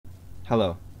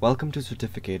Hello, welcome to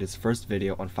Certificated's first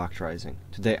video on factorizing.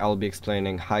 Today I will be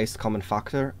explaining highest common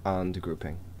factor and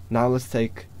grouping. Now let's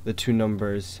take the two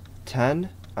numbers 10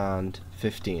 and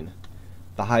 15.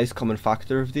 The highest common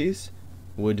factor of these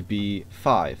would be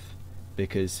 5,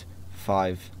 because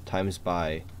 5 times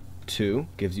by 2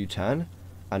 gives you 10,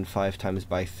 and 5 times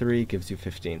by 3 gives you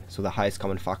 15. So the highest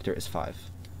common factor is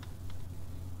 5.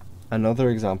 Another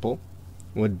example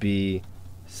would be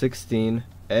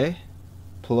 16a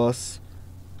plus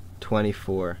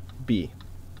 24b.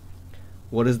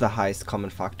 What is the highest common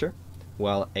factor?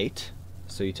 Well, 8.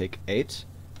 So you take 8,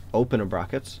 open a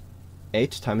bracket,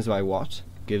 8 times by what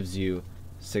gives you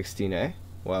 16a?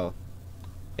 Well,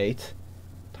 8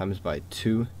 times by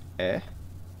 2a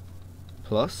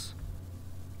plus,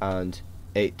 and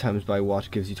 8 times by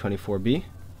what gives you 24b?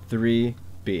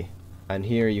 3b. And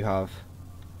here you have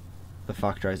the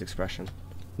factorized expression.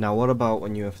 Now what about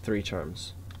when you have three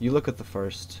terms? You look at the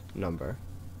first number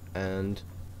and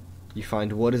you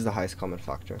find what is the highest common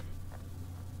factor.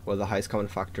 Well, the highest common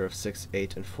factor of 6,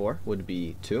 8, and 4 would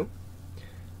be 2.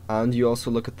 And you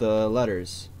also look at the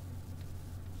letters.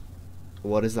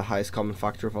 What is the highest common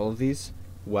factor of all of these?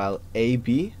 Well,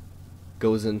 AB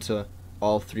goes into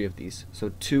all three of these. So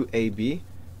 2AB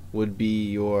would be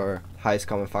your highest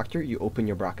common factor. You open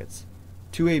your brackets.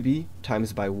 2AB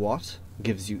times by what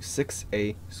gives you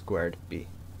 6a squared b.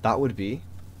 That would be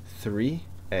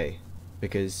 3a,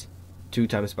 because 2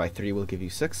 times by 3 will give you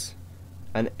 6,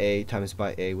 and a times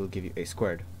by a will give you a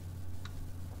squared.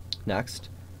 Next,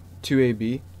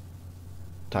 2ab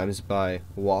times by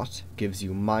what gives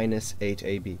you minus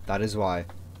 8ab. That is why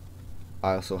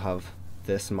I also have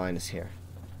this minus here.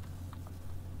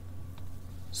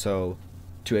 So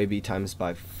 2ab times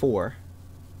by 4,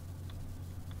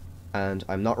 and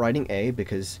I'm not writing a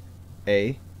because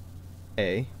a,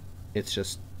 it's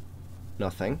just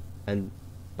nothing,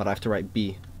 but I have to write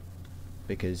b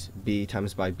because b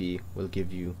times by b will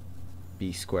give you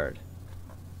b squared.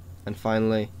 And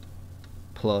finally,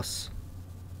 plus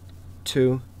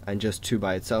 2, and just 2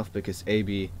 by itself because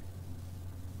ab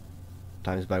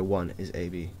times by 1 is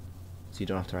ab, so you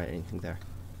don't have to write anything there.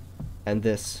 And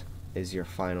this is your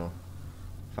final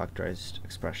factorized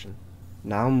expression.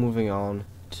 Now moving on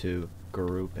to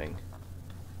grouping.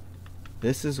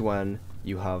 This is when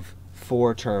you have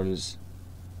 4 terms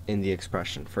in the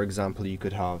expression. For example, you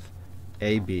could have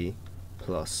AB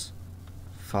plus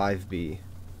 5B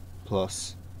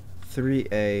plus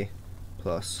 3A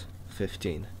plus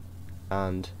 15.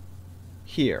 And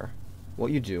here,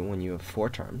 what you do when you have 4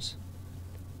 terms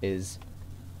is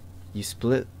you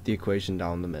split the equation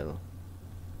down the middle.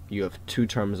 You have 2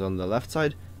 terms on the left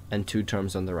side and 2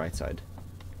 terms on the right side.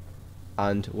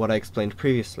 And what I explained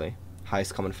previously,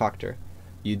 highest common factor,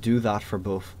 you do that for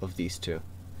both of these two.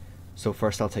 So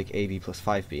first I'll take AB plus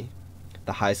 5B.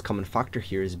 The highest common factor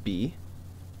here is B,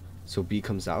 so B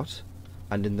comes out,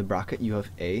 and in the bracket you have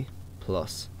A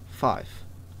plus 5.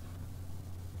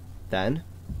 Then,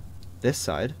 this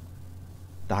side,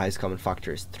 the highest common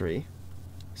factor is 3,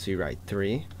 so you write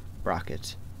 3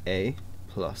 bracket A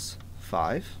plus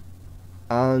 5,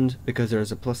 and because there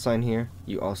is a plus sign here,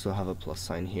 you also have a plus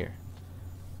sign here.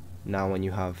 Now when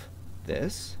you have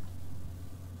this,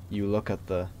 you look at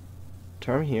the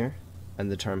term here and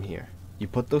the term here. You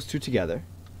put those two together,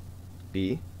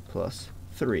 b plus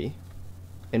 3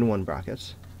 in one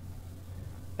bracket,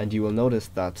 and you will notice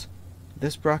that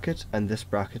this bracket and this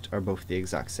bracket are both the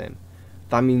exact same.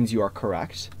 That means you are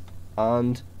correct,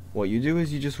 and what you do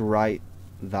is you just write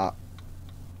that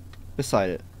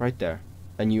beside it, right there,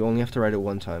 and you only have to write it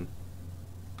one time.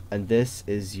 And this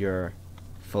is your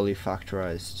fully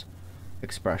factorized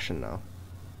expression now.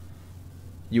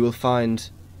 You will find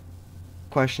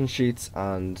question sheets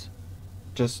and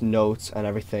just notes and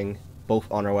everything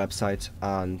both on our website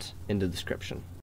and in the description.